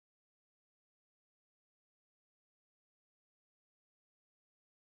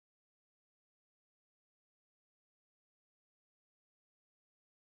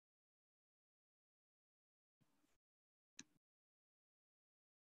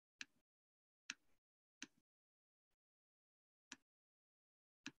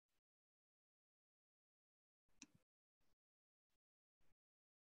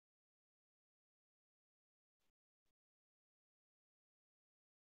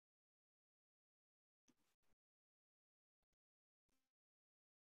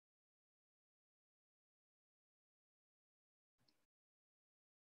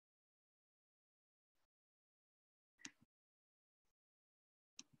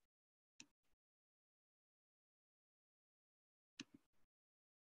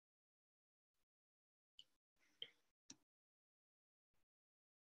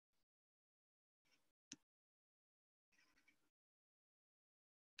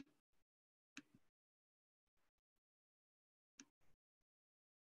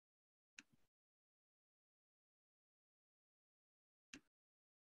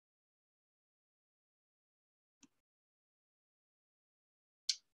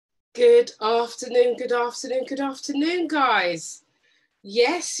Good afternoon, good afternoon, good afternoon, guys.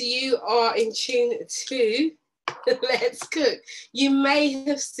 Yes, you are in tune to Let's Cook. You may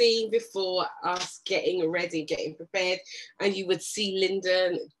have seen before us getting ready, getting prepared, and you would see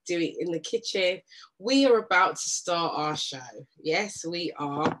Lyndon doing in the kitchen. We are about to start our show. Yes, we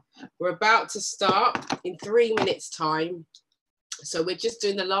are. We're about to start in 3 minutes' time. So we're just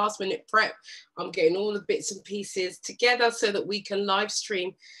doing the last minute prep. I'm getting all the bits and pieces together so that we can live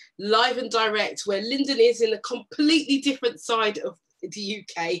stream live and direct where Lyndon is in a completely different side of the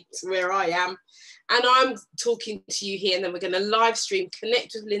UK to where I am. And I'm talking to you here, and then we're going to live stream,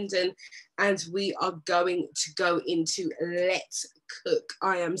 connect with Lyndon, and we are going to go into Let's Cook.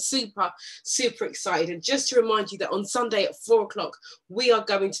 I am super, super excited. And just to remind you that on Sunday at 4 o'clock, we are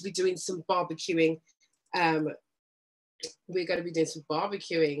going to be doing some barbecuing. We're going to be doing some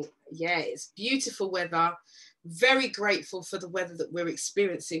barbecuing. Yeah, it's beautiful weather. Very grateful for the weather that we're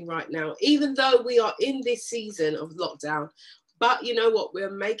experiencing right now, even though we are in this season of lockdown. But you know what? We're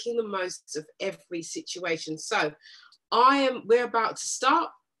making the most of every situation. So we're about to start.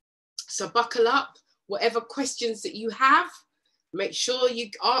 So buckle up. Whatever questions that you have, make sure you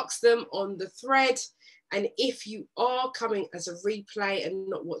ask them on the thread. And if you are coming as a replay and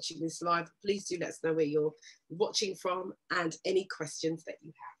not watching this live, please do let us know where you're watching from and any questions that you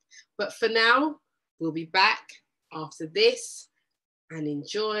have. But for now, we'll be back after this and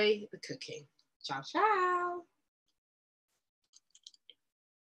enjoy the cooking. Ciao, ciao.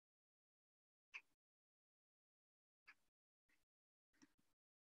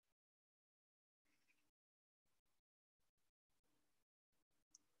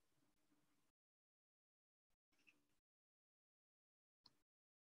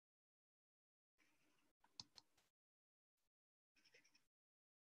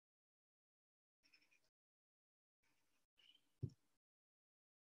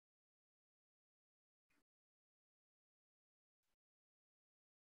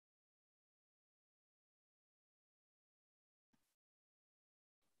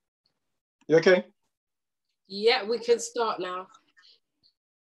 You okay? Yeah, we can start now.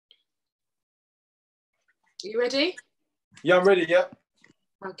 You ready? Yeah, I'm ready, yeah.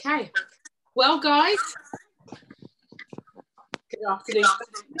 Okay. Well, guys, good afternoon.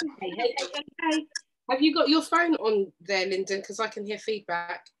 Hey. Have you got your phone on there, Lyndon? Because I can hear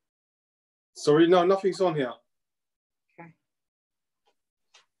feedback. Sorry, no, nothing's on here. Okay.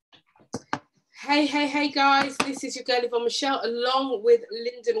 Hey, guys. This is your girl, Yvonne Michéle, along with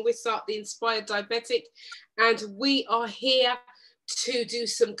Lyndon Wissart, the Inspired Diabetic. And we are here to do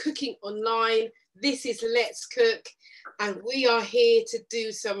some cooking online. This is Let's Cook. And we are here to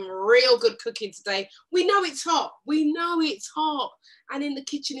do some real good cooking today. We know it's hot. We know it's hot. And in the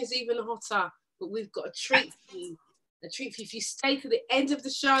kitchen is even hotter. But we've got a treat for you. A treat for you. If you stay to the end of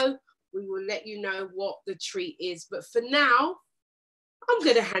the show, we will let you know what the treat is. But for now, I'm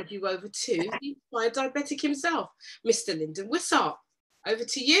going to hand you over to the Inspired Diabetic himself, Mr. Lyndon Wissart. Over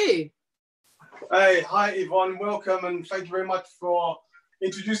to you. Hey, hi Yvonne, welcome and thank you very much for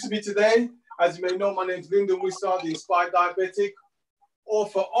introducing me today. As you may know, my name is Lyndon Wissart, the Inspired Diabetic,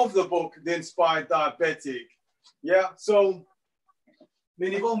 author of the book, The Inspired Diabetic. Yeah, so me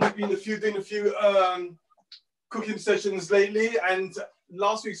and Yvonne, we've been doing a few cooking sessions lately, and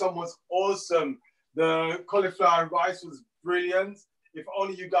last week's one was awesome. The cauliflower rice was brilliant. If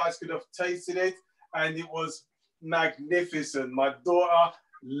only you guys could have tasted it, and it was magnificent. My daughter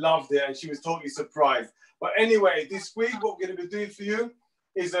loved it and she was totally surprised. But anyway, this week what we're going to be doing for you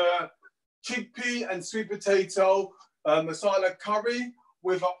is a chickpea and sweet potato masala curry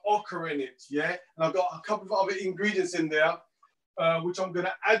with an okra in it, yeah? And I've got a couple of other ingredients in there which I'm going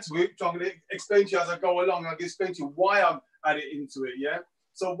to add to it, which I'm going to explain to you as I go along. I'll explain to you why I'm adding into it, yeah?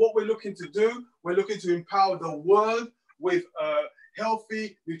 So what we're looking to do, we're looking to empower the world with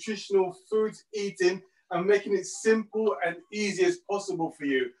healthy, nutritional foods eating and making it simple and easy as possible for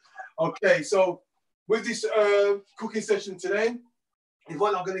you. Okay, so with this cooking session today,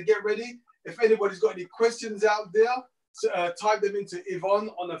 Yvonne, I'm going to get ready. If anybody's got any questions out there, type them into Yvonne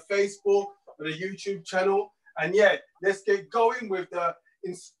on the Facebook or the YouTube channel. And yeah, let's get going with the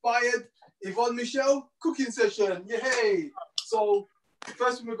Inspired Yvonne Michéle cooking session. Yay! So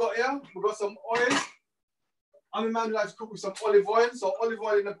first thing we've got here, we've got some oil. I'm a man who likes to cook with some olive oil. So olive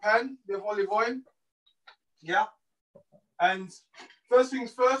oil in the pan, we have olive oil. Yeah. And first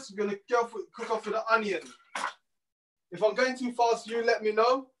things first, we're going to cook off with the onion. If I'm going too fast, you let me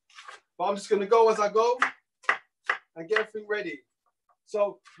know. But I'm just going to go as I go and get everything ready.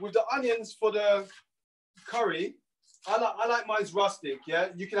 So with the onions for the curry, I like mine's rustic, yeah?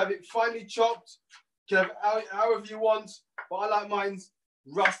 You can have it finely chopped, you can have it however you want, but I like mine's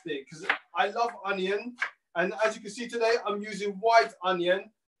rustic, because I love onion. And as you can see today, I'm using white onion,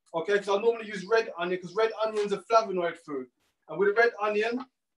 okay? Because I normally use red onion, because red onion is a flavonoid food. And with a red onion,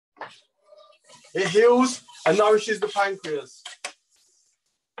 it heals and nourishes the pancreas.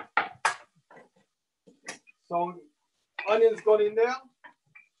 So onion's gone in there.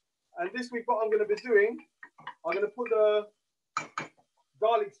 And this week, what I'm going to be doing, I'm going to put the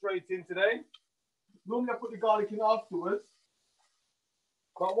garlic straight in today. Normally I put the garlic in afterwards.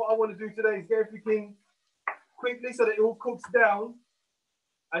 But what I want to do today is get everything quickly so that it all cooks down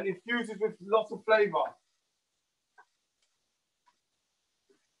and infuses with lots of flavor.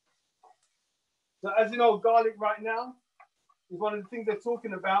 So as you know, garlic right now is one of the things they're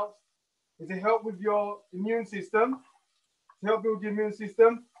talking about is to help with your immune system, to help build your immune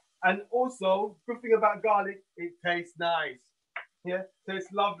system. And also, good thing about garlic, it tastes nice. Yeah,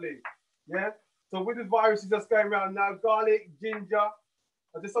 tastes lovely. Yeah. So with the viruses that's going around now, garlic, ginger,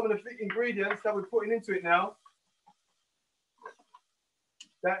 are just some of the ingredients that we're putting into it now.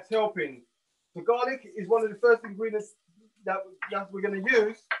 That's helping. So garlic is one of the first ingredients that we're going to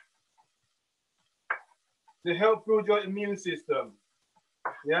use to help build your immune system.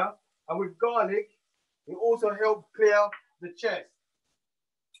 Yeah. And with garlic, it also helps clear the chest.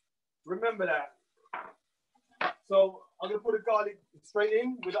 Remember that. So I'm going to put the garlic straight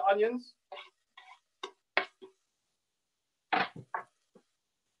in with the onions.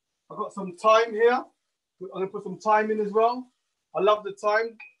 I've got some thyme here. I'm going to put some thyme in as well. I love the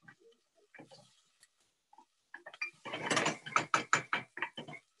thyme.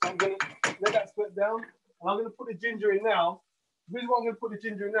 So I'm going to let that split down. And I'm going to put the ginger in now. The reason why I'm going to put the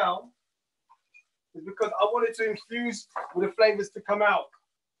ginger in now is because I want it to infuse with the flavors to come out.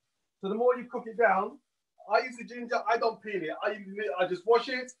 So the more you cook it down, I use the ginger, I don't peel it. I just wash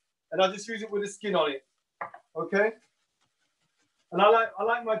it and I just use it with the skin on it. Okay? And I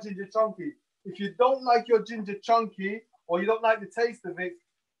like my ginger chunky. If you don't like your ginger chunky or you don't like the taste of it,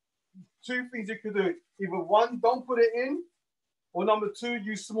 two things you could do. Either one, don't put it in, or number two,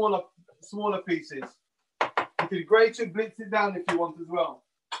 use smaller pieces. You could grate it, blitz it down if you want as well.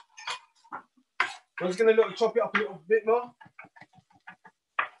 I'm just going to chop it up a little bit more.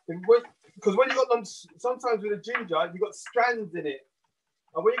 Because when you got them, sometimes with the ginger, you've got strands in it.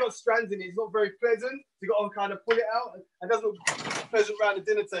 And when you got strands in it, it's not very pleasant. So you got to kind of pull it out. And it doesn't look pleasant around the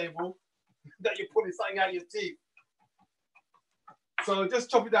dinner table that you're pulling something out of your teeth. So just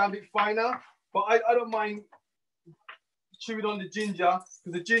chop it down a bit finer. But I don't mind chewing on the ginger,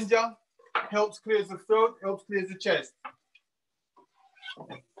 because the ginger helps clear the throat, helps clear the chest.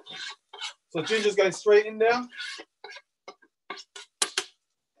 So ginger's going straight in there.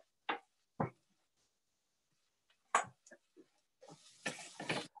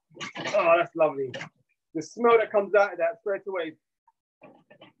 Oh, that's lovely. The smell that comes out of that straight away.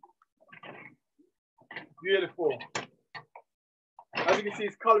 Beautiful. As you can see,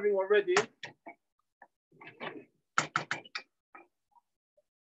 it's colouring already.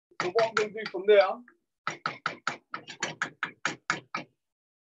 So what I'm going to do from there,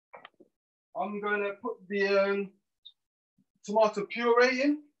 I'm going to put the tomato puree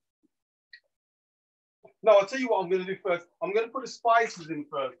in. No, I'll tell you what I'm going to do first. I'm going to put the spices in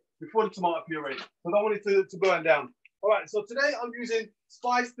first before the tomato puree, because I don't want it to burn down. All right, so today I'm using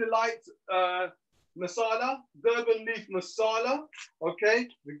Spice Delight masala, Durban leaf masala. Okay,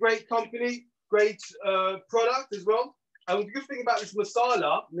 the great company, great product as well. And the good thing about this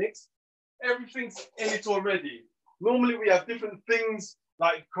masala mix, everything's in it already. Normally we have different things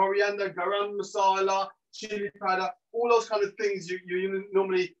like coriander, garam masala, chili powder, all those kind of things you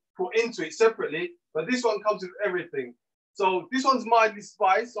normally put into it separately. But this one comes with everything. So this one's mildly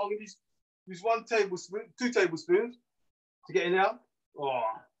spiced. So I'm going to use 1 tablespoon, 2 tablespoons to get in there. Oh,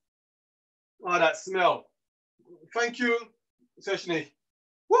 that smell. Thank you, Seshni.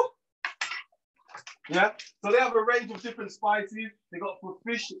 Woo! Yeah, so they have a range of different spices. They got for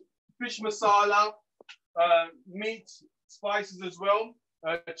fish masala, meat spices as well,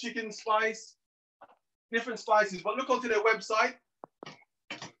 chicken spice, different spices. But look onto their website,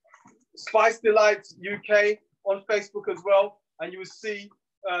 Spice Delight UK, on Facebook as well, and you will see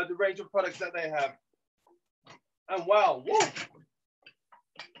the range of products that they have. And wow, whoa,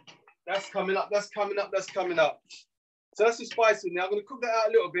 that's coming up, that's coming up, that's coming up. So that's the spices. Now I'm going to cook that out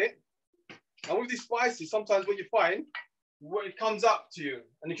a little bit. And with these spices, sometimes what you find, it comes up to you,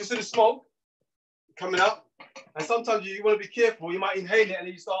 and you can see the smoke coming up. And sometimes you want to be careful. You might inhale it, and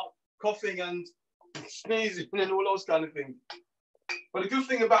then you start coughing and sneezing and all those kind of things. But the good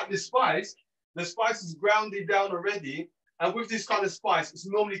thing about this spice, the spice is grounded down already. And with this kind of spice, it's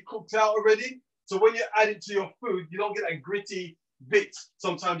normally cooked out already. So when you add it to your food, you don't get that gritty bits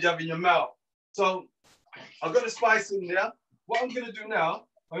sometimes you have in your mouth. So I've got the spice in there. What I'm going to do now,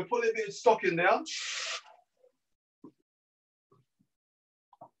 I'm going to put a little bit of stock in there.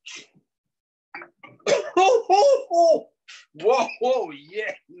 Whoa, whoa,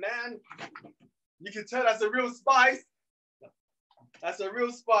 yeah, man. You can tell that's a real spice. That's a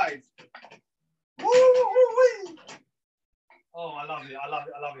real spice. Woo-wee. Oh, I love it. I love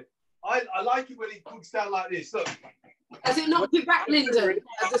it. I love it. I like it when it cooks down like this. Look. Has it knocked you back, Lyndon?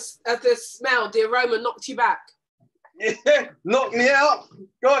 Has the smell, the aroma knocked you back? Yeah, knocked me out.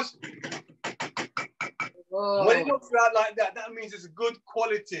 Gosh. Whoa. When it knocks you out like that, that means it's good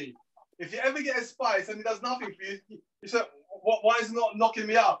quality. If you ever get a spice and it does nothing for you, you say, why is it not knocking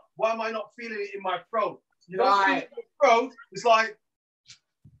me out? Why am I not feeling it in my throat? You don't feel it in your throat. It's like,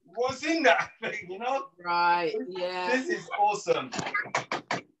 what's in that thing, you know? Right, yeah. This is awesome.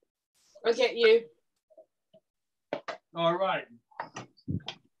 I get you. All right.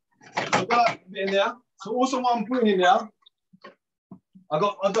 I've got a bit in there. So also what I'm putting in there, I've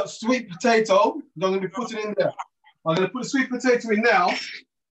got sweet potato that I'm going to be putting in there. I'm going to put the sweet potato in now.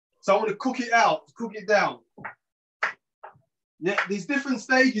 So I want to cook it out, cook it down. Yeah, there's different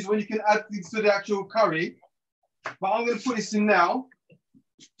stages when you can add things to the actual curry. But I'm going to put this in now.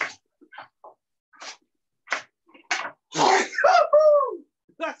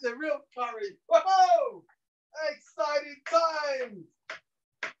 That's a real curry. Whoa! Exciting times.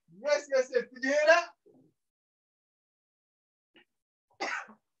 Yes, yes, yes. Did you hear that?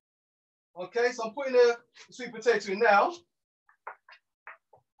 Okay, so I'm putting the sweet potato in now.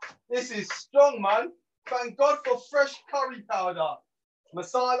 This is strong, man. Thank God for fresh curry powder.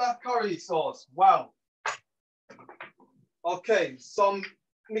 Masala curry sauce. Wow. Okay, so I'm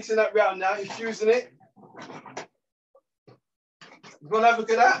mixing that round now, infusing it. You want to have a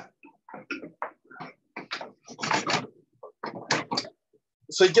look at that?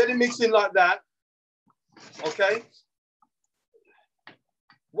 So you get it mixed in like that. Okay.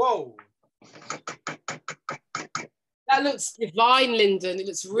 Whoa. That looks divine, Lyndon. It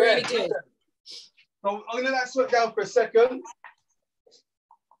looks really good. So I'm going to let it sweat down for a second.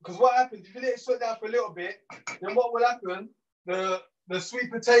 Because what happens, if you let it sweat down for a little bit, then what will happen, the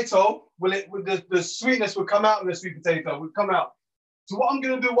sweet potato, the sweetness will come out of the sweet potato, will come out. So what I'm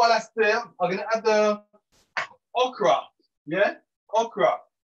going to do while that's there, I'm going to add the okra. Yeah? Okra.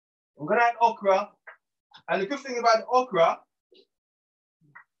 I'm going to add okra. And the good thing about the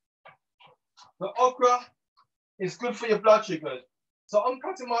okra is good for your blood sugars. So I'm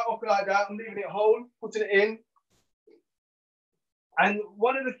cutting my okra like that. I'm leaving it whole, putting it in. And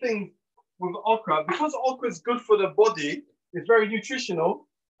one of the things with okra, because okra is good for the body, it's very nutritional,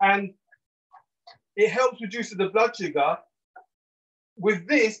 and it helps reduce the blood sugar. With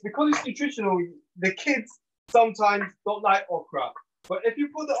this, because it's nutritional, the kids sometimes don't like okra. But if you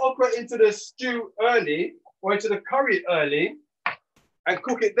put the okra into the stew early or into the curry early and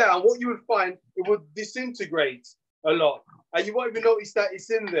cook it down, what you would find, it would disintegrate a lot. And you won't even notice that it's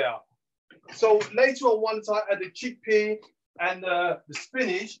in there. So later on, once I add the chickpea and the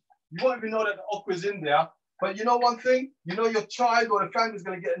spinach, you won't even know that the okra is in there. But you know one thing? You know your child or the family is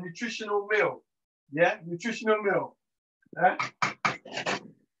going to get a nutritional meal. Yeah? Nutritional meal. Yeah?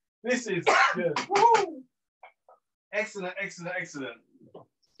 This is good. Woo! Excellent, excellent, excellent.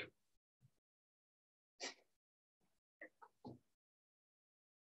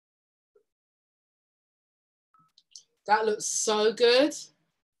 That looks so good.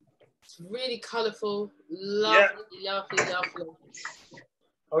 It's really colourful. Lovely, yeah. Lovely, lovely.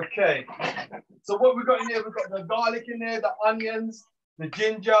 Okay. So what we've got in here, we've got the garlic in there, the onions, the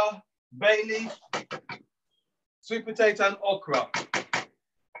ginger, bay leaf, sweet potato and okra.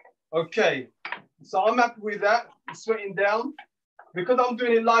 Okay. So I'm happy with that. It's sweating down. Because I'm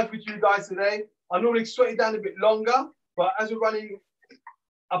doing it live with you guys today, I normally sweat it down a bit longer, but as we're running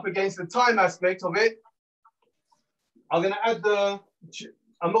up against the time aspect of it, I'm going to add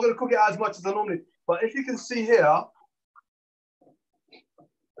I'm not going to cook it as much as I normally, but if you can see here,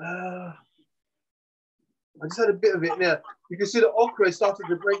 I just had a bit of it there. You can see the okra is starting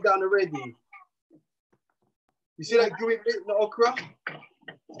to break down already. You see that gooey bit in the okra?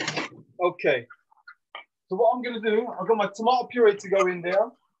 Okay. So what I'm going to do, I've got my tomato puree to go in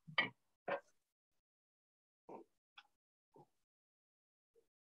there.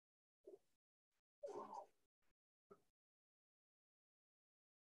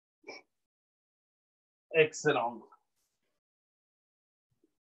 Excellent.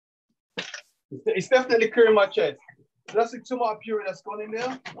 It's definitely clearing my chest. So that's the tomato puree that's gone in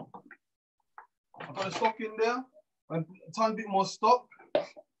there. I've got the stock in there. A tiny bit more stock.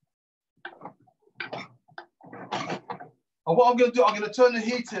 And what I'm going to do, I'm going to turn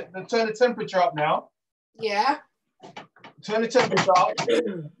turn the temperature up now. Yeah. Turn the temperature up.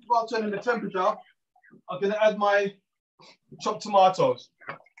 While turning the temperature up, I'm going to add my chopped tomatoes.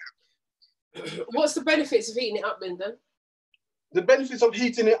 What's the benefits of heating it up, Lyndon? The benefits of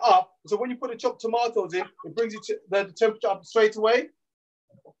heating it up, so when you put the chopped tomatoes in, it brings the temperature up straight away.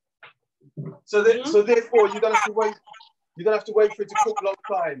 So, so therefore, you don't have to wait. You don't have to wait for it to cook a long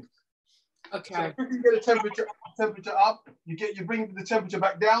time. Okay. So if you get the temperature up, you bring the temperature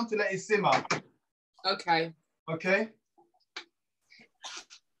back down to let it simmer. Okay. Okay.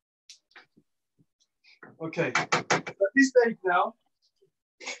 Okay. So at this stage now,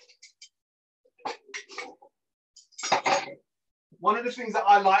 one of the things that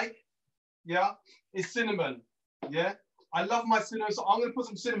I like, yeah, is cinnamon. Yeah, I love my cinnamon, so I'm going to put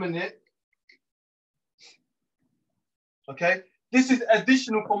some cinnamon in it. Okay, this is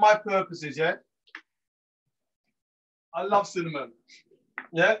additional for my purposes. Yeah, I love cinnamon.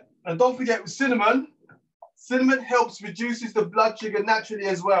 Yeah, and don't forget with cinnamon helps reduces the blood sugar naturally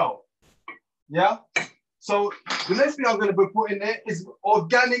as well. Yeah. So the next thing I'm going to be putting there is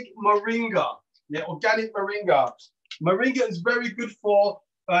organic moringa. Yeah, organic moringa. Moringa is very good for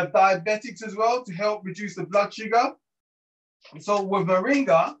diabetics as well to help reduce the blood sugar. So with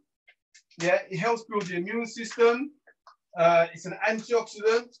moringa, yeah, it helps build the immune system. It's an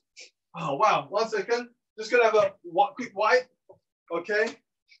antioxidant. Oh, wow. 1 second. Just going to have a quick wipe. Okay.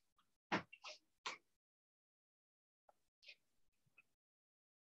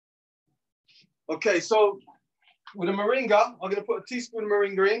 Okay, so with the moringa, I'm going to put a teaspoon of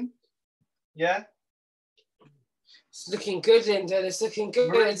moringa in. Yeah. It's looking good, Lyndon. It's looking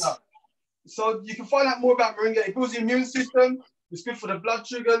good. Moringa. So you can find out more about moringa. It builds the immune system. It's good for the blood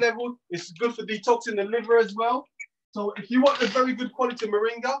sugar level. It's good for detoxing the liver as well. So if you want a very good quality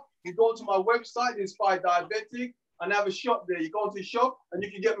moringa, you go to my website, Inspired Diabetic, and have a shop there. You go to the shop and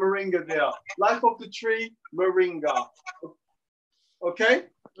you can get moringa there. Life of the tree, moringa. Okay?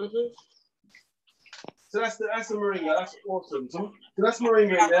 Mm-hmm. So that's the moringa. That's awesome. So that's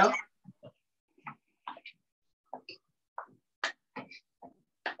moringa now.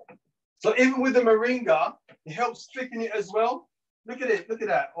 So even with the moringa, it helps thicken it as well. Look at it. Look at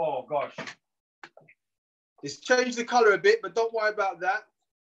that. Oh gosh. It's changed the color a bit, but don't worry about that.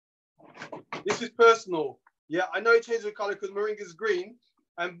 This is personal. Yeah, I know it changed the color because moringa is green,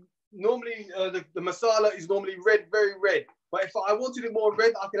 and normally the masala is normally red, very red. But if I wanted it more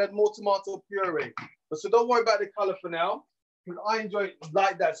red, I could add more tomato puree. But so don't worry about the color for now, because I enjoy it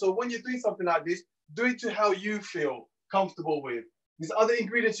like that. So when you're doing something like this, do it to how you feel comfortable with. There's other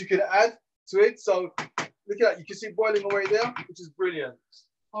ingredients you can add to it. So look at that. You can see it boiling away there, which is brilliant.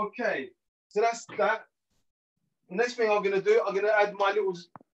 Okay, so that's that. The next thing I'm going to do, I'm going to add my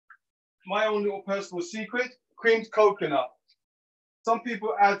own little personal secret, creamed coconut. Some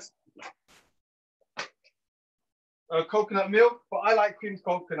people add coconut milk, but I like creamed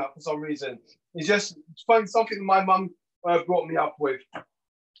coconut for some reason. It's just something my mum brought me up with.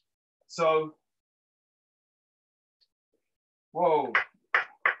 So, whoa.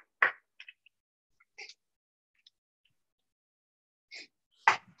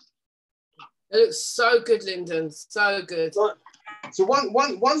 It looks so good, Lyndon. So good. So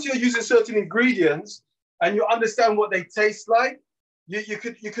once you're using certain ingredients and you understand what they taste like, you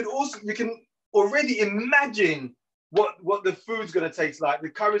can already imagine what the food's gonna taste like, the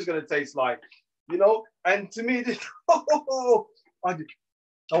curry's gonna taste like, you know. And to me, this, I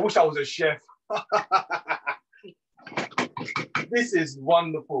wish I was a chef. This is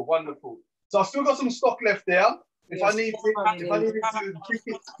wonderful, wonderful. So I've still got some stock left there. If I need it to tweak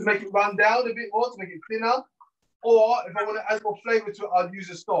it to make it run down a bit more, to make it thinner, or if I want to add more flavor to it, I'll use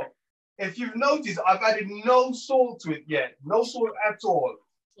the stock. If you've noticed, I've added no salt to it yet, no salt at all.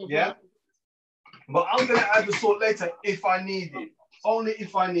 Mm-hmm. Yeah, but I'm going to add the salt later if I need it, only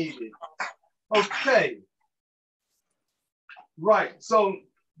if I need it. Okay. Right, so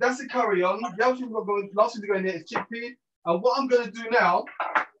that's the curry on. The other thing we're going, last thing to go in there is chickpea. And what I'm going to do now,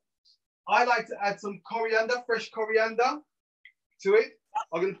 I like to add some coriander, fresh coriander to it.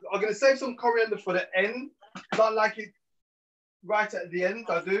 I'm gonna save some coriander for the end, because I like it right at the end,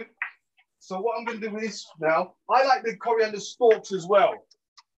 I do. So what I'm gonna do with this now, I like the coriander stalks as well.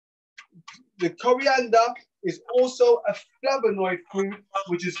 The coriander is also a flavonoid fruit,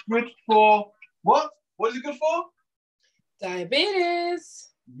 which is good for what? What is it good for? Diabetes.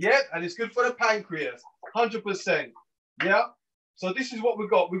 Yeah, and it's good for the pancreas, 100%. Yeah. So this is what we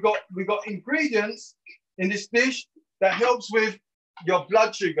got. We got ingredients in this dish that helps with your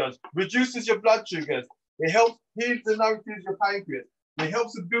blood sugars, reduces your blood sugars. It helps heal and nourishes your pancreas. It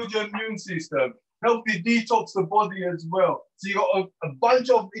helps to build your immune system. healthy detox the body as well. So you got a bunch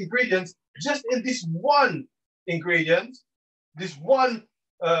of ingredients just in this one ingredient, this one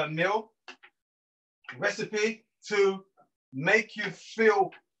meal recipe to make you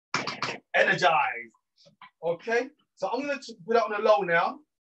feel energized. Okay, so I'm going to put that on a low now.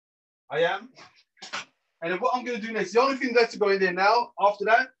 I am. And then what I'm going to do next, the only thing that's to go in there now, after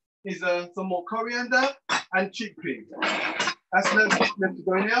that, is some more coriander and chickpeas. That's left to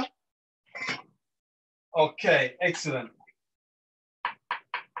go in there. Okay, excellent.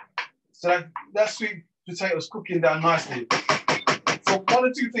 So that sweet potatoes cooking down nicely. So one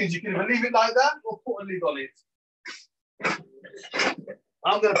or two things, you can either leave it like that or put a lid on it.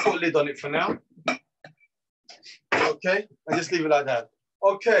 I'm going to put a lid on it for now. Okay, and just leave it like that.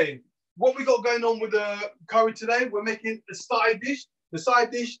 Okay, what we got going on with the curry today, we're making a side dish. The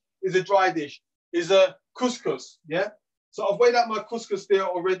side dish is a dry dish, is a couscous, yeah? So I've weighed out my couscous there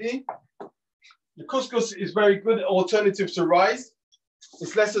already. The couscous is very good alternative to rice.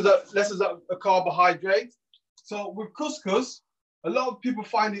 It's less as a carbohydrate. So with couscous, a lot of people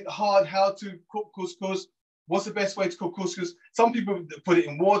find it hard how to cook couscous. What's the best way to cook couscous? Some people put it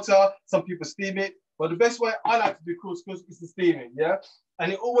in water, some people steam it. But the best way I like to do couscous is to steam it, yeah?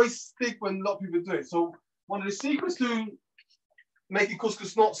 And it always sticks when a lot of people do it. So one of the secrets to making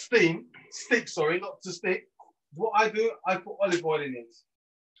couscous not stick, not to stick, what I do, I put olive oil in it,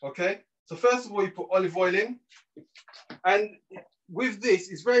 okay? So first of all, you put olive oil in. And with this,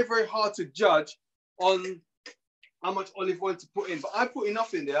 it's very, very hard to judge on how much olive oil to put in. But I put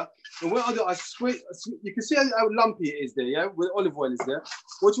enough in there. And what I do, I squeeze. You can see how lumpy it is there, yeah? Where the olive oil is there.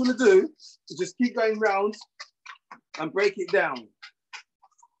 What you want to do is just keep going round and break it down.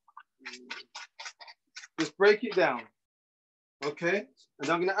 Just break it down, okay? And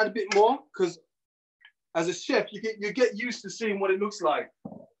I'm going to add a bit more because as a chef, you get used to seeing what it looks like.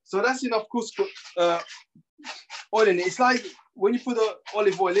 So that's enough couscous oil in it. It's like when you put the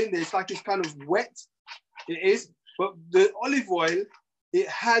olive oil in there, it's like it's kind of wet. It is, but the olive oil, it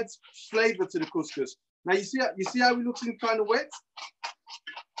adds flavor to the couscous. Now you see how it looks in kind of wet.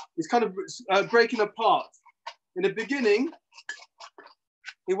 It's kind of breaking apart. In the beginning,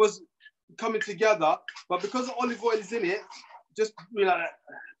 it was coming together, but because the olive oil is in it, just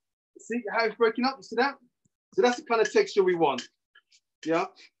see how it's breaking up. You see that? So that's the kind of texture we want. Yeah.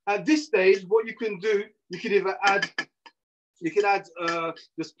 At this stage, what you can do, you can either add,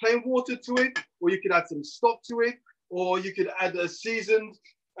 just plain water to it, or you could add some stock to it, or you could add a seasoned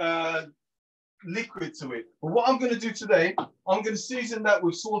liquid to it. But what I'm going to do today, I'm going to season that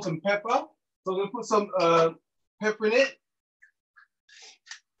with salt and pepper. So I'm going to put some pepper in it.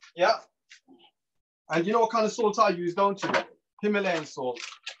 Yeah. And you know what kind of salt I use, don't you? Himalayan salt.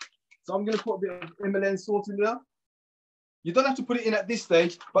 So I'm going to put a bit of Himalayan salt in there. You don't have to put it in at this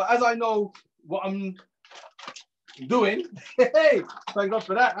stage, but as I know what I'm doing, hey, thank God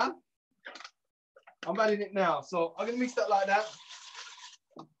for that, huh? I'm adding it now. So I'm going to mix that like that.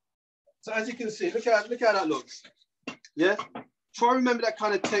 So as you can see, look how that looks. Yeah? Try to remember that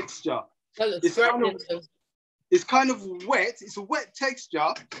kind of texture. It's kind of wet. It's a wet texture,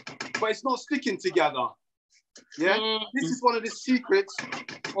 but it's not sticking together. Yeah? This is one of the secrets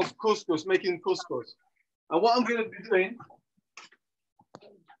of couscous, making couscous. And what I'm going to be doing,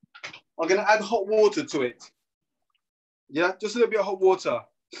 I'm going to add hot water to it. Yeah, just a little bit of hot water.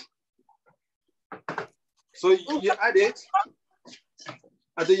 So you add it,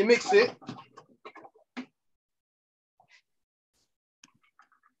 and then you mix it.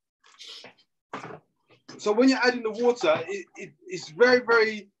 So when you're adding the water, it's very,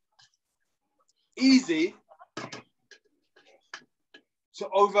 very easy to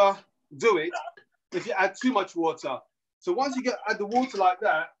overdo it if you add too much water. So once you add the water like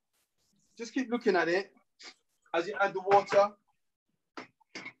that, just keep looking at it as you add the water.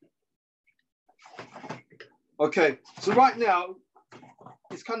 Okay, so right now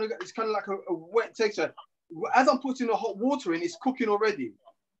it's kind of like a wet texture. As I'm putting the hot water in, it's cooking already.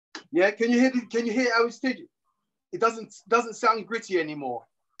 Yeah, can you hear how it's taking? It doesn't sound gritty anymore.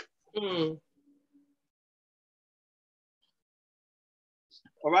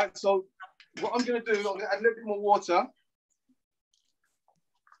 All right, so what I'm going to do, I'm going to add a little bit more water.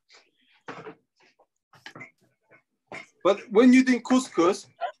 But when you're doing couscous,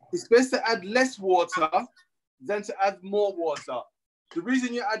 it's best to add less water than to add more water. The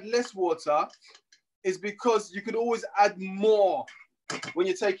reason you add less water is because you can always add more when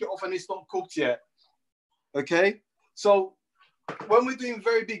you take it off and it's not cooked yet. Okay? So when we're doing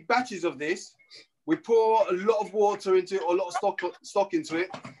very big batches of this, we pour a lot of water into it or a lot of stock into it.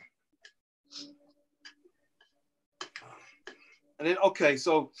 And then, okay,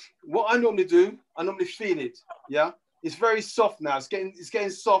 so what I normally do, I normally feel it, yeah? It's very soft now. It's getting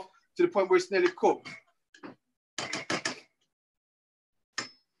soft to the point where it's nearly cooked.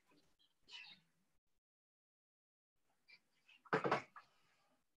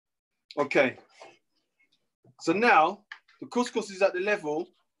 Okay. So now the couscous is at the level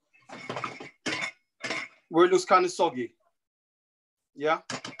where it looks kind of soggy. Yeah?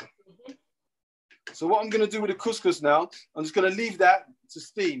 So what I'm going to do with the couscous now, I'm just going to leave that to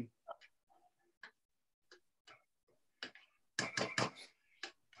steam.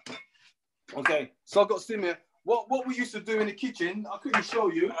 Okay, so I've got steam here. What we used to do in the kitchen, I couldn't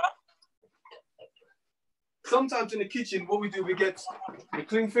show you. Sometimes in the kitchen, what we do, we get the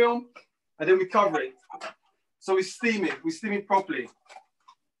cling film and then we cover it. So we steam it properly.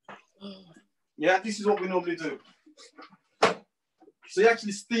 Yeah, this is what we normally do. So you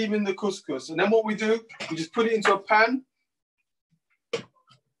actually steam in the couscous. And then what we do, we just put it into a pan,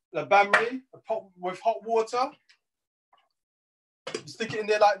 a bain-marie, a pot with hot water. You stick it in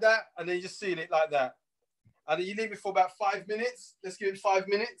there like that, and then you just seal it like that. And then you leave it for about 5 minutes. Let's give it 5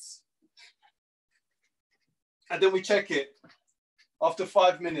 minutes. And then we check it after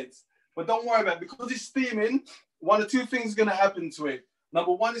 5 minutes. But don't worry about it, because it's steaming, one or two things are going to happen to it.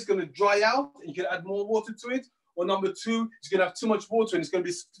 Number one, it's going to dry out, and you can add more water to it. Or number two, it's going to have too much water, and it's going to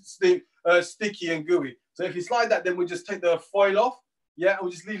be sticky and gooey. So if it's like that, then we just take the foil off, yeah, and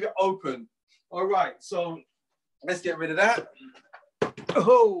we just leave it open. All right, so let's get rid of that.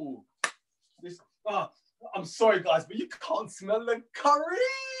 Oh, I'm sorry, guys, but you can't smell the curry,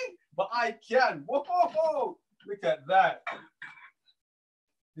 but I can. Whoa, look at that.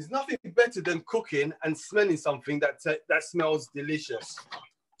 There's nothing better than cooking and smelling something that smells delicious.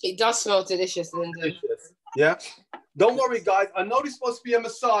 It does smell delicious, Lyndon. Delicious. Yeah. Don't worry, guys. I know this supposed to be a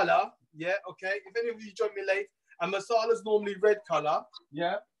masala. Yeah. Okay. If any of you join me late, and masala is normally red color.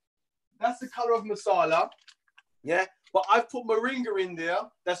 Yeah. That's the color of masala. Yeah. But I've put moringa in there.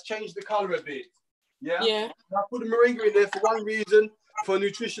 That's changed the color a bit. Yeah. Yeah. I put the moringa in there for one reason, for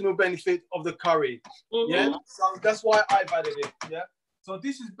nutritional benefit of the curry. Mm-hmm. Yeah. So that's why I've added it. Yeah. So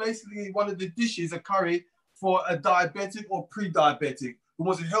this is basically one of the dishes, a curry for a diabetic or pre-diabetic who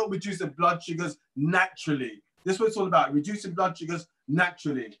wants to help reduce the blood sugars naturally. This is what it's all about, reducing blood sugars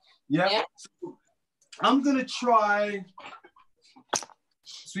naturally. Yeah. So I'm going to try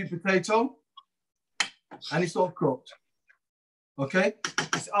sweet potato, and it's all cooked. Okay.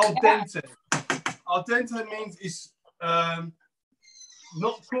 It's al dente. Al dente means it's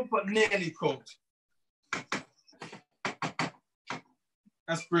not cooked, but nearly cooked.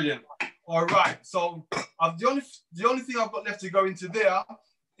 That's brilliant. All right, so the only thing I've got left to go into there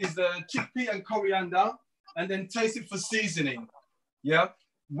is the chickpea and coriander, and then taste it for seasoning. Yeah.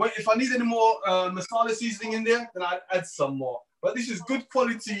 If I need any more masala seasoning in there, then I'd add some more. But this is good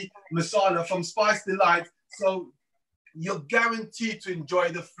quality masala from Spice Delight, so you're guaranteed to enjoy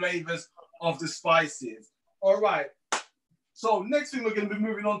the flavors of the spices. All right. So next thing we're going to be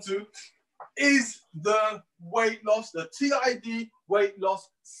moving on to is the weight loss, the TID weight loss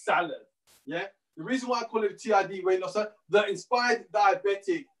salad. Yeah. The reason why I call it TID weight loss salad, the Inspired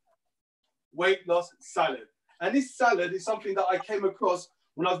Diabetic weight loss salad. And this salad is something that I came across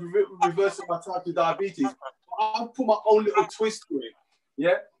when I was reversing my type 2 diabetes. I'll put my own little twist to it.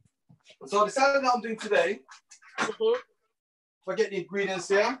 Yeah. So the salad that I'm doing today, if I get the ingredients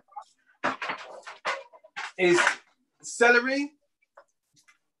here, is celery,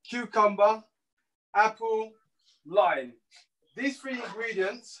 cucumber, apple, lime. These three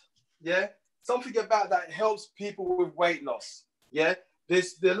ingredients, yeah, something about that helps people with weight loss. Yeah, there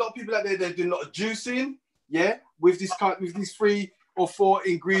are a lot of people out there that do a lot of juicing, yeah, with these 3 or 4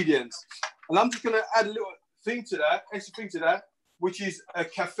 ingredients. And I'm just gonna add a little thing to that, extra thing to that, which is a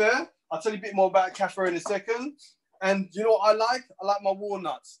kaffir. I'll tell you a bit more about kaffir in a second. And you know what I like? I like my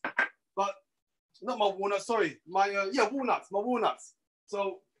walnuts, but not my walnuts. Sorry, walnuts. My walnuts.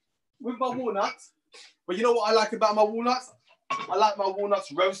 So with my walnuts, but you know what I like about my walnuts? I like my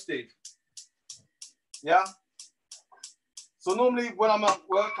walnuts roasted. Yeah. So normally when I'm at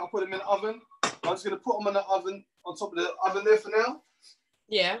work, I put them in the oven. I'm just going to put them in the oven, on top of the oven there for now.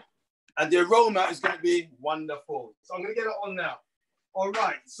 Yeah. And the aroma is going to be wonderful. So I'm going to get it on now. All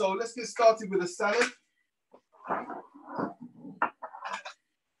right. So let's get started with the salad.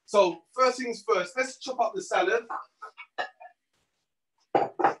 So first things first, let's chop up the salad.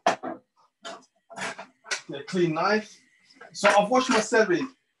 A clean knife. So I've washed my celery.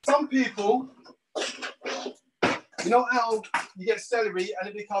 Some people, you know how you get celery and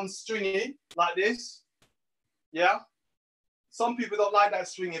it becomes stringy like this? Yeah? Some people don't like that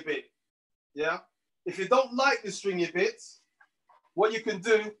stringy bit. Yeah? If you don't like the stringy bits, what you can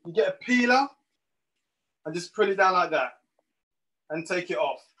do, you get a peeler and just pull it down like that and take it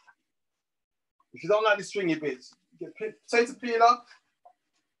off. If you don't like the stringy bits, you get potato peeler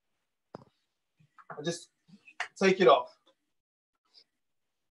and just take it off.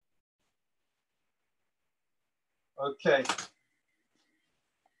 Okay.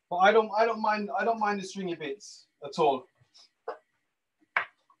 But I don't mind the stringy bits at all.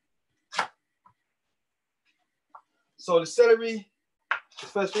 So the celery, the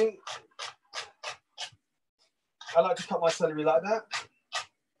first thing, I like to cut my celery like that.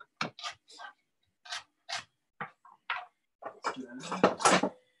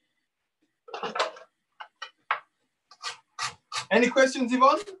 Any questions,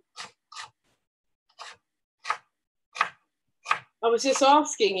 Yvonne? I was just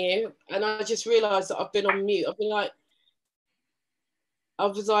asking you, and I just realised that I've been on mute. I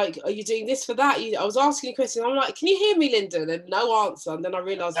was like, are you doing this for that? I was asking a question. I'm like, can you hear me, Lyndon? And no answer. And then I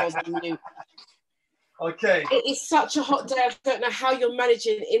realised I was on mute. Okay. It is such a hot day. I don't know how you're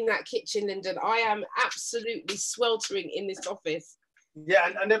managing in that kitchen, Lyndon. I am absolutely sweltering in this office.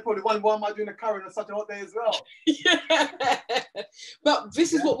 Yeah, and they're probably wondering, why am I doing a curry on such a hot day as well? Yeah. But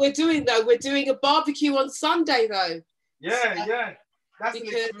this is what we're doing, though. We're doing a barbecue on Sunday, though. Yeah, yeah. That's an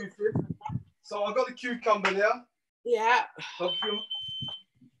exclusive. So I've got the cucumber there. Yeah.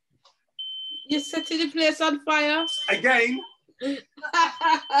 You're setting the place on fire. Again.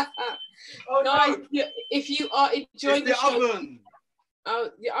 Oh, guys, no. if you are enjoying the oven. Oh,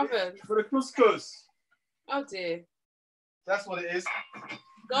 the oven. For the couscous. Oh dear. That's what it is.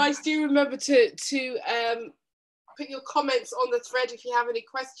 Guys, do remember to put your comments on the thread if you have any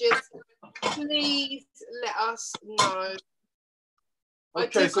questions. Please let us know.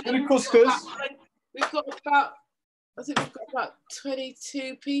 Okay, so for the couscous. We've got about, I think we've got about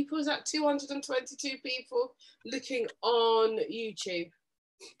 22 people. Is that 222 people looking on YouTube?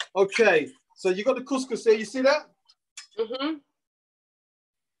 Okay, so you got the couscous there. You see that? Mm-hmm.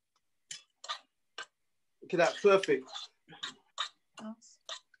 Look at that, perfect.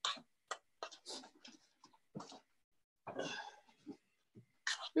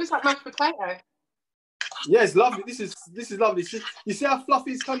 Looks like mashed potato. Yeah, it's lovely. This is lovely. You see how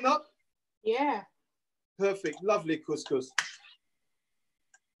fluffy it's coming up? Yeah. Perfect, lovely couscous.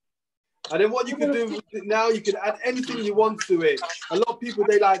 And then what you can do with it now, you can add anything you want to it. A lot of people,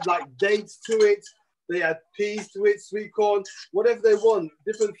 they like dates to it. They add peas to it, sweet corn, whatever they want,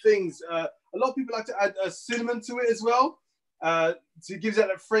 different things. A lot of people like to add cinnamon to it as well. So it gives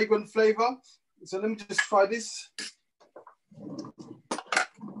that a fragrant flavor. So let me just try this.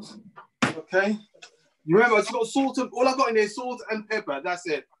 Okay. You remember, it's got salt and all I've got in there is salt and pepper. That's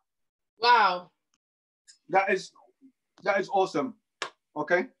it. Wow. That is awesome.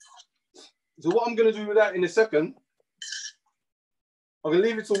 Okay. So what I'm going to do with that in a second, I'm going to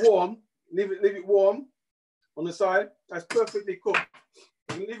leave it to warm. Leave it warm on the side. That's perfectly cooked.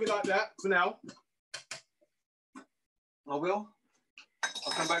 I'm going to leave it like that for now. I will.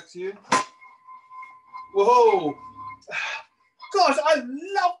 I'll come back to you. Whoa. Gosh, I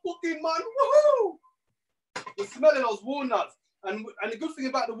love cooking, man. Woohoo! The smell of those walnuts. And the good thing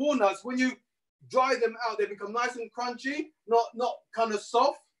about the walnuts, when you dry them out, they become nice and crunchy, not kind of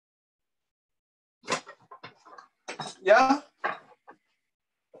soft. Yeah?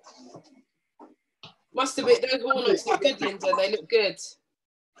 Must have been, those walnuts look good, Lyndon. They look good.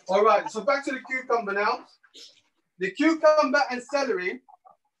 All right, so back to the cucumber now. The cucumber and celery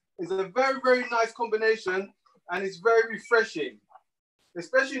is a very, very nice combination, and it's very refreshing,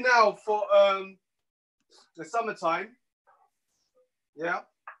 especially now for the summertime. Yeah.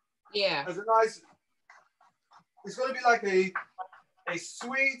 Yeah. It's a nice. It's going to be like a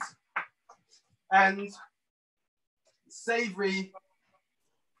sweet and savory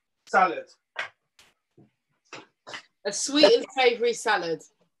salad. A sweet and savory salad.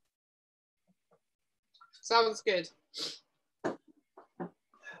 Sounds good.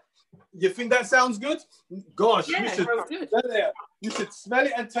 You think that sounds good? Gosh, yeah, you should smell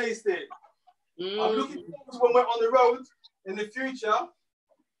it and taste it. I'm looking forward to when we're on the road in the future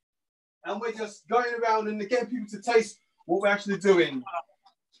and we're just going around and getting people to taste what we're actually doing.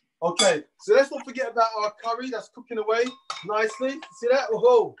 Okay, so let's not forget about our curry that's cooking away nicely. See that?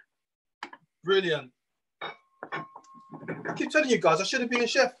 Oh, brilliant. I keep telling you guys, I should have been a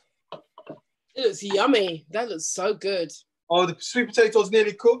chef. It looks yummy. That looks so good. Oh, the sweet potatoes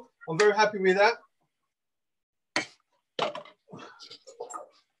nearly cooked. I'm very happy with that.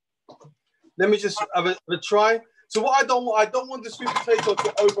 Let me just have a try. So what I don't want the sweet potato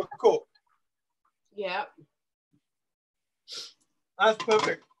to overcook. Yeah. That's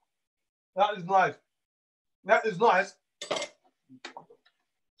perfect. That is nice. That is nice.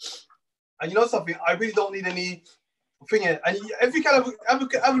 And you know something? I really don't need any thing here. And if you can have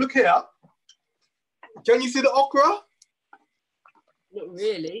a look here, can you see the okra? Not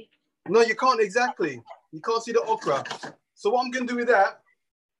really. No, you can't exactly. You can't see the okra. So what I'm going to do with that,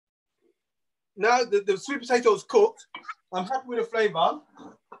 now the sweet potato is cooked, I'm happy with the flavour.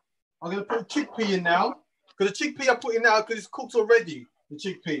 I'm going to put chickpea in now. Because the chickpea I put in now because it's cooked already, the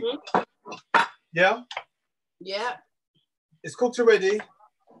chickpea. Yeah? Yeah. It's cooked already.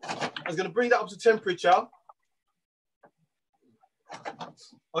 I was going to bring that up to temperature. I'm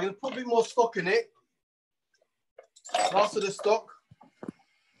going to put a bit more stock in it. Last of the stock.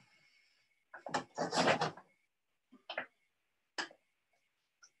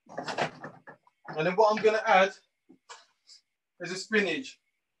 And then what I'm going to add is a spinach.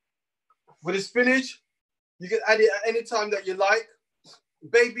 With the spinach, you can add it at any time that you like.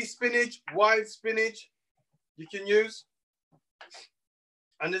 Baby spinach, wild spinach, you can use.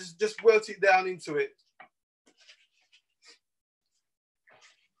 And just wilt it down into it.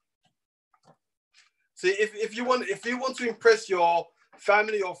 See, if you want to impress your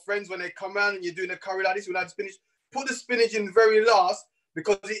family or friends when they come around and you're doing a curry like this with spinach, put the spinach in very last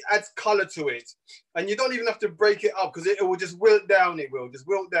because it adds color to it. And you don't even have to break it up because it will just wilt down. It will just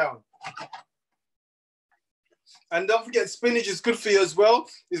wilt down. And don't forget, spinach is good for you as well.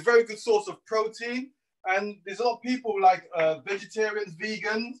 It's a very good source of protein. And there's a lot of people like vegetarians,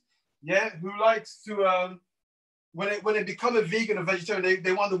 vegans, yeah, who likes to, when they become a vegan or vegetarian,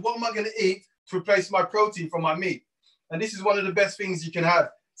 they wonder, what am I going to eat to replace my protein from my meat? And this is one of the best things you can have.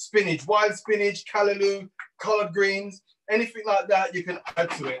 Spinach, wild spinach, callaloo, collard greens, anything like that you can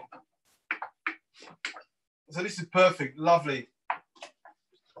add to it. So this is perfect, lovely.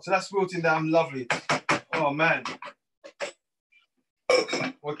 So that's wilting down, lovely. Oh man.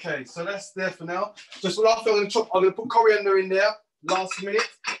 Okay, so that's there for now. Just last thing I'm going to put coriander in there, last minute.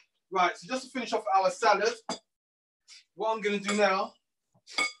 Right, so just to finish off our salad, what I'm going to do now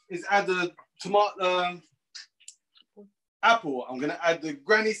is add the tomato, apple. I'm going to add the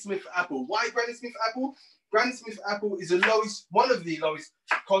Granny Smith apple. Why Granny Smith apple? Granny Smith apple is one of the lowest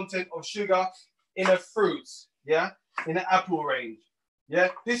content of sugar in a fruit, yeah, in an apple range. Yeah,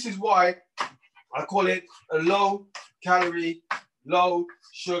 this is why I call it a low calorie, low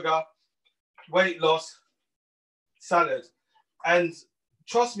sugar, weight loss salad. And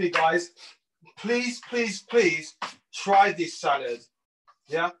trust me, guys, please, please, please try this salad.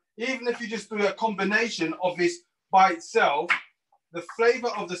 Yeah, even if you just do a combination of this by itself, the flavor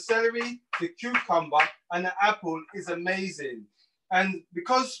of the celery, the cucumber, and the apple is amazing. And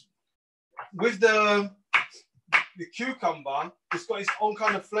because with the cucumber, it's got its own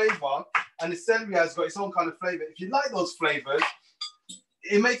kind of flavor, and the celery has got its own kind of flavor. If you like those flavors,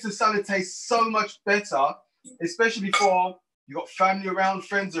 it makes the salad taste so much better, especially for you got family around,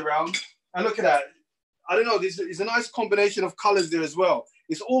 friends around. And look at that. I don't know, there's a nice combination of colors there as well.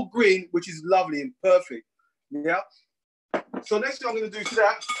 It's all green, which is lovely and perfect. Yeah. So next thing I'm going to do to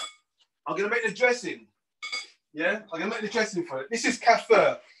that, I'm going to make the dressing. Yeah, I'm going to make the dressing for it. This is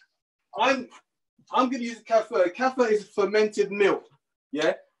kefir. I'm going to use kefir. Kefir is fermented milk.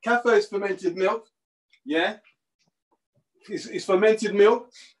 Yeah, kefir is fermented milk. Yeah, it's fermented milk.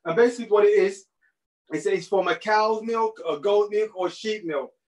 And basically what it is, it's from a cow's milk, a goat milk, or sheep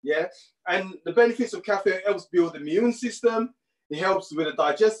milk. Yeah, and the benefits of kefir, it helps build the immune system. It helps with the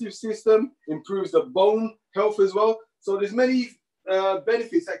digestive system, improves the bone health as well. So there's many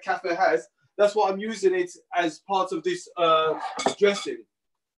benefits that kefir has. That's why I'm using it as part of this dressing.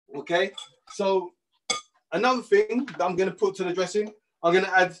 Okay, so another thing that I'm going to put to the dressing, I'm going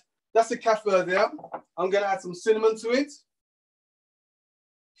to add, that's the kefir there. I'm going to add some cinnamon to it.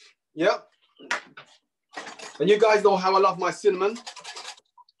 Yep. And you guys know how I love my cinnamon.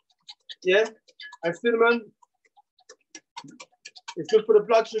 Yeah, and cinnamon is good for the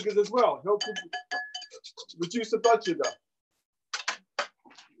blood sugars as well. Helps reduce the blood sugar.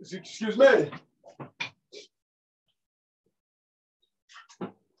 Excuse me.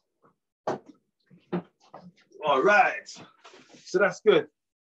 All right, so that's good.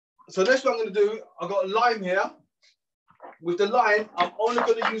 So next what I'm going to do, I've got a lime here. With the lime, I'm only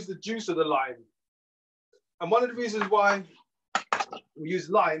going to use the juice of the lime. And one of the reasons why we use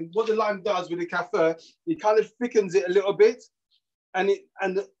lime, what the lime does with the kefir, it kind of thickens it a little bit. And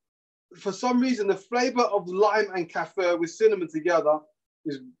for some reason, the flavor of lime and kefir with cinnamon together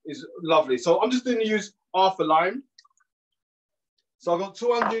is lovely. So I'm just going to use half a lime. So I've got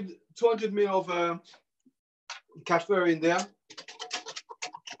 200 ml of kefir in there,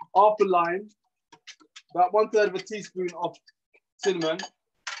 half a lime, about 1/3 of a teaspoon of cinnamon,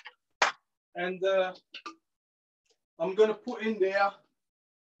 and I'm going to put in there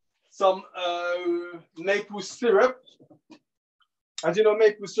some maple syrup. As you know,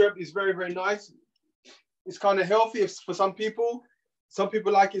 maple syrup is very, very nice. It's kind of healthy for some people. Some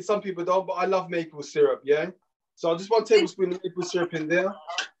people like it, some people don't, but I love maple syrup, yeah? So just 1 tablespoon of maple syrup in there.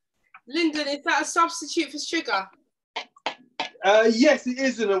 Lyndon, is that a substitute for sugar? Yes, it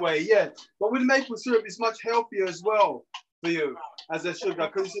is in a way, yeah. But with maple syrup, it's much healthier as well for you as a sugar,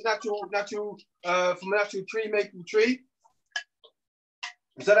 because it's a natural from a natural tree, maple tree.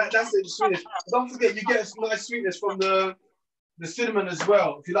 So that's the sweetness. Don't forget, you get a nice sweetness from the cinnamon as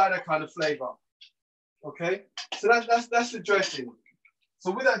well, if you like that kind of flavor. Okay, so that's the dressing.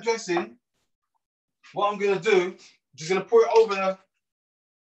 So with that dressing, what I'm gonna do, I'm just gonna pour it over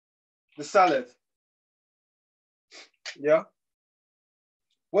the salad. Yeah.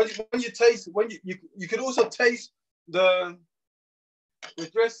 When you taste, you can also taste the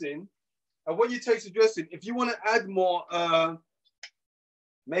dressing, and when you taste the dressing, if you want to add more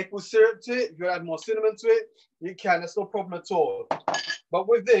maple syrup to it, if you add more cinnamon to it, you can. That's no problem at all. But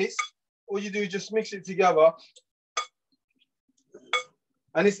with this, all you do is just mix it together,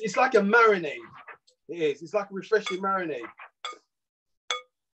 and it's like a marinade. It is. It's like a refreshing marinade.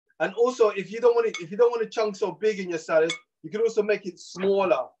 And also, if you don't want the chunk so big in your salad, you can also make it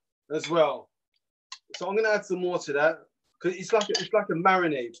smaller as well. So I'm gonna add some more to that because it's like a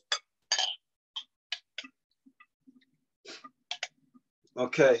marinade.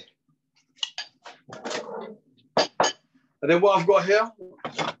 Okay. And then what I've got here,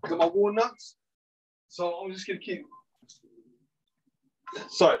 I've got my walnuts. So I'm just gonna keep.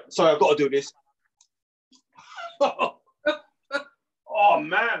 Sorry, I've got to do this. Oh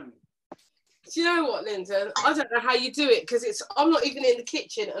man. Do you know what, Lyndon? I don't know how you do it because I'm not even in the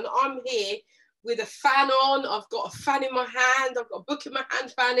kitchen and I'm here with a fan on. I've got a fan in my hand. I've got a book in my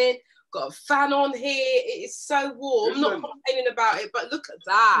hand fanning. Got a fan on here. It is so warm. I'm not complaining about it, but look at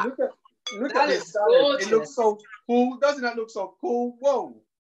that. Look at this salad. It looks so cool. Doesn't that look so cool? Whoa.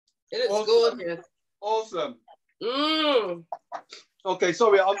 It looks gorgeous. Awesome. Mm. Okay,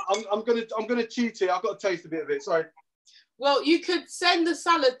 sorry. I'm gonna cheat here. I've got to taste a bit of it. Sorry. Well, you could send the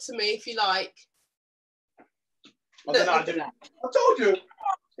salad to me if you like. I told you.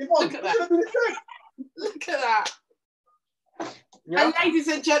 Yvonne, look at that. Look at that. Yeah. And ladies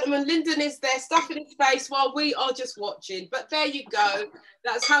and gentlemen, Lyndon is there stuffing his face while we are just watching. But there you go.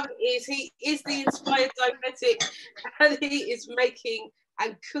 That's how it is. He is the inspired diabetic, and he is making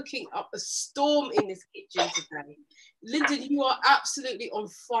and cooking up a storm in this kitchen today. Lyndon, you are absolutely on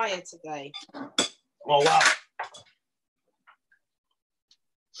fire today. Oh, wow.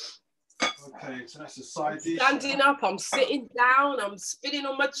 Okay, so that's the side dish. Standing up, I'm sitting down, I'm spinning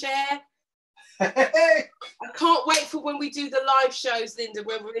on my chair. Hey. I can't wait for when we do the live shows, Lyndon,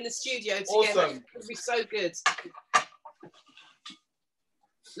 when we're in the studio together. Awesome. It'll be so good.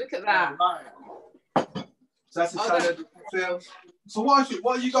 Look at that. Right. So that's the salad. So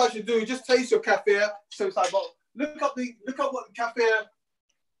what you guys should do, just taste your kefir. So it's like, well, look up what the kefir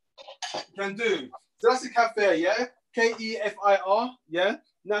can do. So that's the kefir, yeah? Kefir, yeah?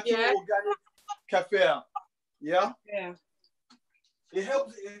 Natural organic kefir, yeah? Yeah. It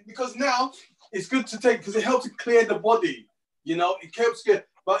helps because now it's good to take because it helps to clear the body. You know, it helps clear,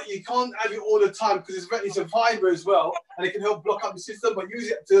 but you can't have it all the time because it's a fiber as well, and it can help block up the system. But use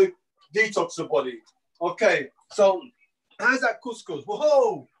it to detox the body. Okay, so how's that couscous?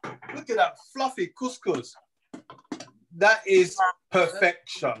 Whoa! Look at that fluffy couscous. That is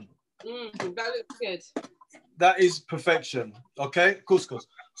perfection. That looks good. That is perfection. Okay, couscous.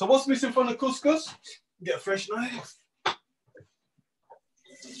 So what's missing from the couscous? Get a fresh knife.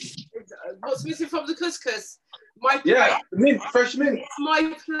 What's missing from the couscous? My plate. Yeah, mint, fresh mint. It's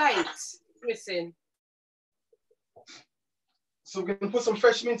my plate missing. So we're gonna put some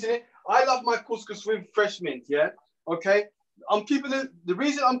fresh mint in it. I love my couscous with fresh mint. Yeah. Okay. I'm keeping it. The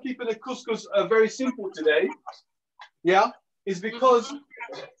reason I'm keeping the couscous very simple today, yeah, is because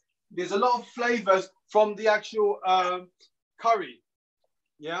there's a lot of flavors from the actual curry.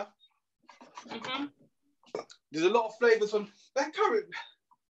 Yeah. There's a lot of flavors from that curry.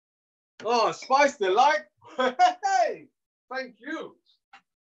 Oh, spice they like. Hey, thank you.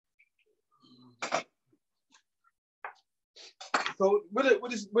 So with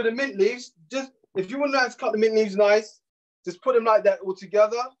the mint leaves, just if you want to cut the mint leaves nice, just put them like that all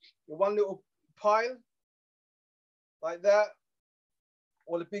together in one little pile, like that.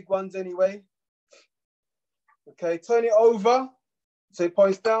 All the big ones anyway. Okay, turn it over so it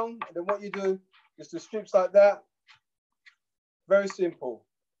points down, and then what you do is the strips like that. Very simple.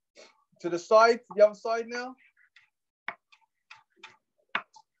 To the side, to the other side now.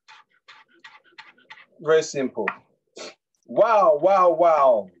 Very simple. Wow, wow,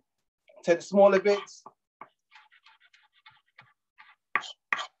 wow. Take the smaller bits.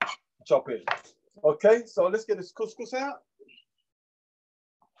 Chop it. Okay, so let's get this couscous out.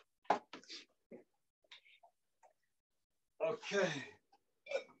 Okay.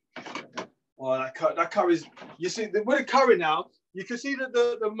 Oh, that curry's, you see, with the curry now, you can see that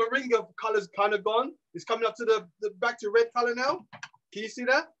the moringa color's kind of gone. It's coming up to the back to red color now. Can you see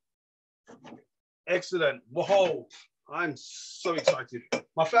that? Excellent. Whoa, I'm so excited.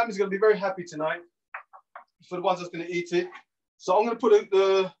 My family's going to be very happy tonight for the ones that's going to eat it. So I'm going to put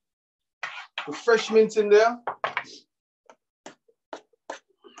the fresh mint in there.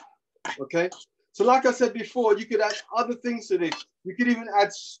 Okay. So like I said before, you could add other things to this. You could even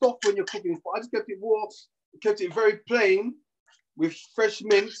add stock when you're cooking. But I just kept it raw, kept it very plain with fresh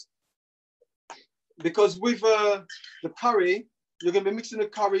mint. Because with the curry, you're going to be mixing the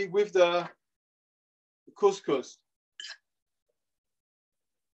curry with the couscous.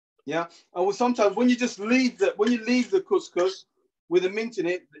 Yeah. And sometimes when you just leave the couscous with the mint in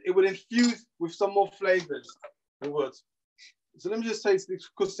it, it would infuse with some more flavors. It would. So let me just taste this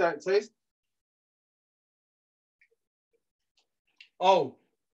couscous how it tastes. Oh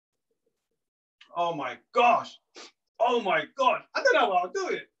my gosh. Oh my God. I don't know how I'll do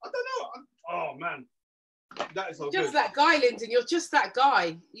it. I don't know. Oh man. That is so just good. That guy, Lyndon. You're just that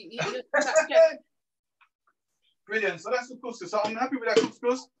guy. You're Brilliant. So that's the couscous. So I'm happy with that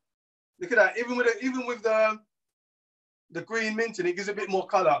couscous. Look at that. Even with the green mint in it, gives a bit more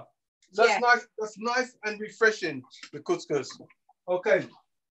color. So that's nice. That's nice and refreshing, the couscous. Okay.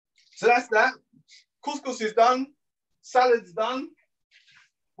 So that's that. Couscous is done. Salad's done.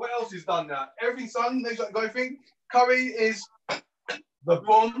 What else is done now? Everything's done. Next, got everything. Curry is the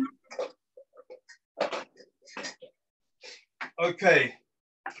bomb. Okay.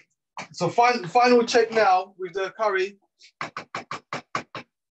 So final check now with the curry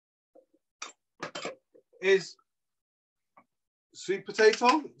is sweet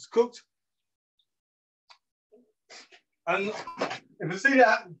potato. It's cooked. And if you see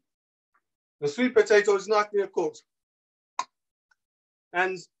that, the sweet potato is nicely cooked.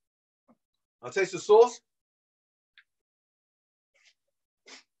 And I'll taste the sauce.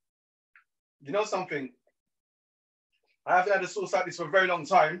 You know something? I haven't had a sauce like this for a very long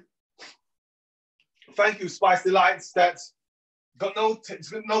time. Thank you, Spice Delights. That's got no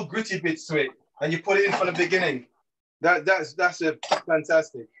gritty bits to it, and you put it in from the beginning. That's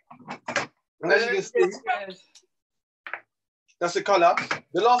fantastic. And as you can see, that's the color.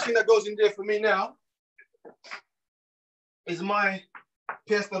 The last thing that goes in there for me now is my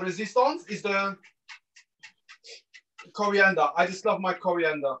pièce de résistance, is the coriander. I just love my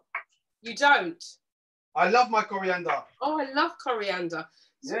coriander. You don't? I love my coriander. Oh, I love coriander.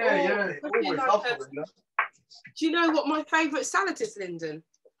 Yeah. Always love coriander. Do you know what my favourite salad is, Lyndon?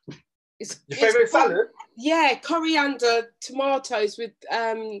 Your favourite salad? Yeah, coriander, tomatoes with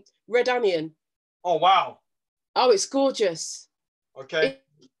red onion. Oh, wow. Oh, it's gorgeous. Okay.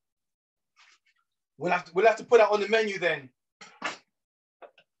 We'll have to put that on the menu then.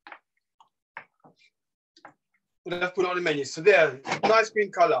 We'll have to put it on the menu. So there, nice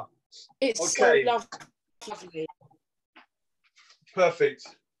green colour. It's okay. So lovely. Perfect.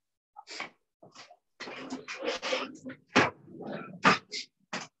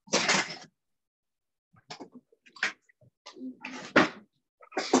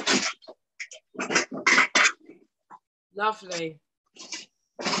 Lovely.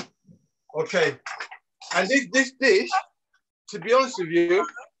 Okay. And this dish, to be honest with you,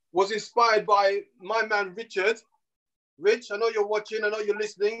 was inspired by my man Richard. Rich, I know you're watching, I know you're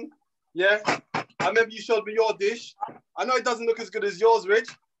listening. Yeah. I remember you showed me your dish. I know it doesn't look as good as yours, Rich.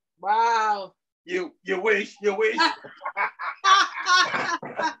 Wow. You wish.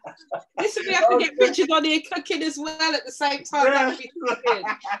 Listen, we have to get Richard on here cooking as well at the same time. Yeah. That'd be good.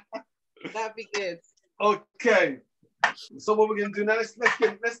 That'd be good. Okay. So what we're gonna do now? Let's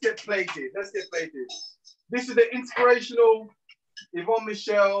get plated. Let's get plated. This is the Inspirational Yvonne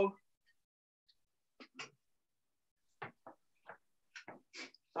Michéle.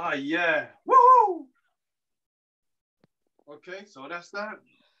 Ah, yeah. Woo! Okay, so that's that.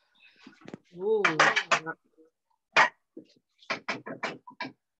 Ooh.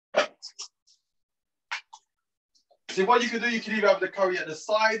 See, what you can do, you can either have the curry at the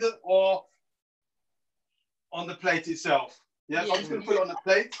side or on the plate itself. Yeah, so I'm just going to put it on the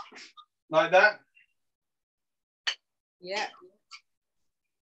plate like that. Yeah.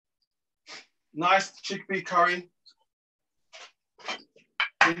 Nice chickpea curry.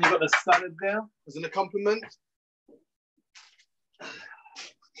 Then you've got the salad there as an accompaniment.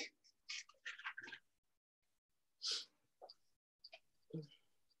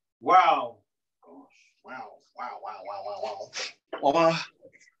 Wow. Gosh. Wow. Wow. Wow. Wow. Wow. Wow.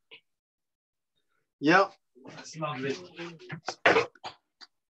 Yeah. That's lovely.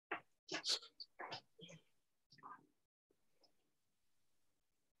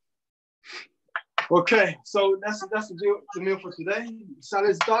 Okay, so that's the meal for today.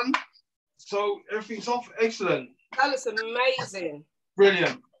 Salad's done. So everything's off. Excellent. That looks amazing.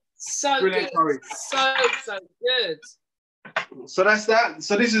 Brilliant. So Brilliant good. curry. So good. So that's that.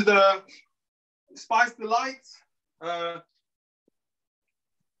 So this is the Spice Delight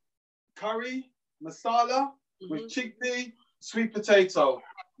curry masala with chickpea, sweet potato.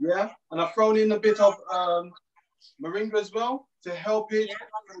 Yeah, and I've thrown in a bit of moringa as well to help it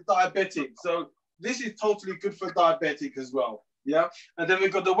for diabetic. So this is totally good for diabetic as well. Yeah, and then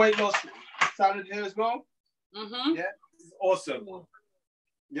we've got the weight loss salad here as well. Yeah, it's awesome.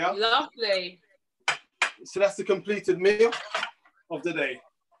 Yeah, lovely. So that's the completed meal of the day.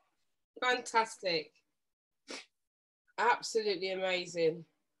 Fantastic. Absolutely amazing.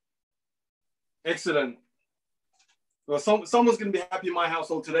 Excellent. Well, someone's going to be happy in my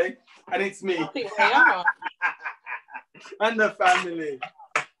household today, and it's me. I think they are. And the family.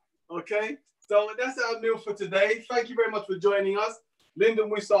 Okay, so that's our meal for today. Thank you very much for joining us.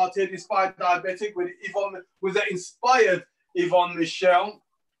 Lyndon Wissart here, Inspired Diabetic, with Yvonne, with the inspired Yvonne Michéle,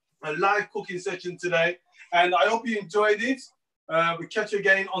 a live cooking session today. And I hope you enjoyed it. We'll catch you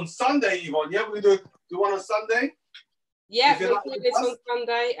again on Sunday, Yvonne. Yeah, we're going to do one on Sunday. Yeah, we'll do this on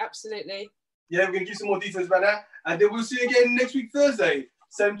Sunday, absolutely. Yeah, we're going to give some more details about that. And then we'll see you again next week, Thursday.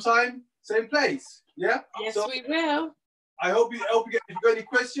 Same time, same place. Yeah? Yes, so, we will. I hope you get, if you've got any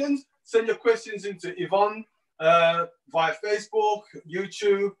questions, send your questions into Yvonne via Facebook,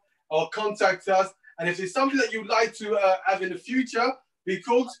 YouTube, or contact us. And if there's something that you'd like to have in the future be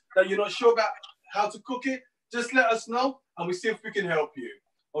cooked, that you're not sure about how to cook it, just let us know and we'll see if we can help you.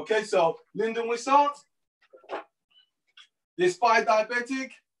 Okay, so Lyndon Wissart, the Inspired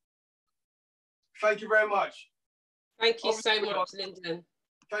Diabetic, thank you very much. Thank you so much, Lyndon.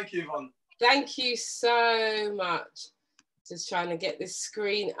 Thank you, Yvonne. Thank you so much. Just trying to get this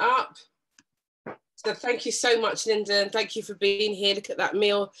screen up. So thank you so much, Lyndon. Thank you for being here. Look at that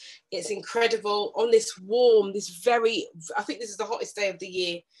meal. It's incredible on this warm, this very, I think this is the hottest day of the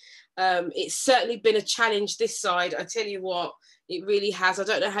year. It's certainly been a challenge this side. I tell you what, it really has. I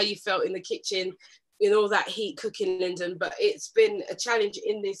don't know how you felt in the kitchen in all that heat cooking, Lyndon, but it's been a challenge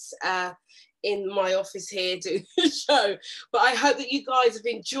in this, in my office here doing the show. But I hope that you guys have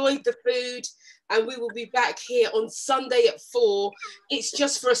enjoyed the food, and we will be back here on Sunday at 4. It's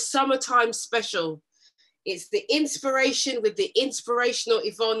just for a summertime special. It's the inspiration with the inspirational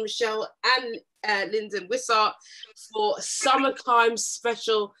Yvonne, Michéle, and Lyndon Wissart for summertime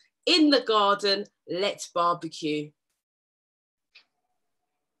special in the garden. Let's barbecue.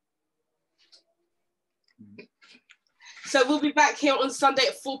 So we'll be back here on Sunday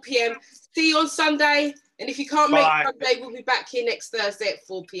at 4 p.m. See you on Sunday. And if you can't make Sunday, we'll be back here next Thursday at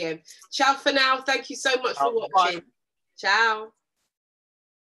 4 p.m. Ciao for now. Thank you so much for watching. Ciao.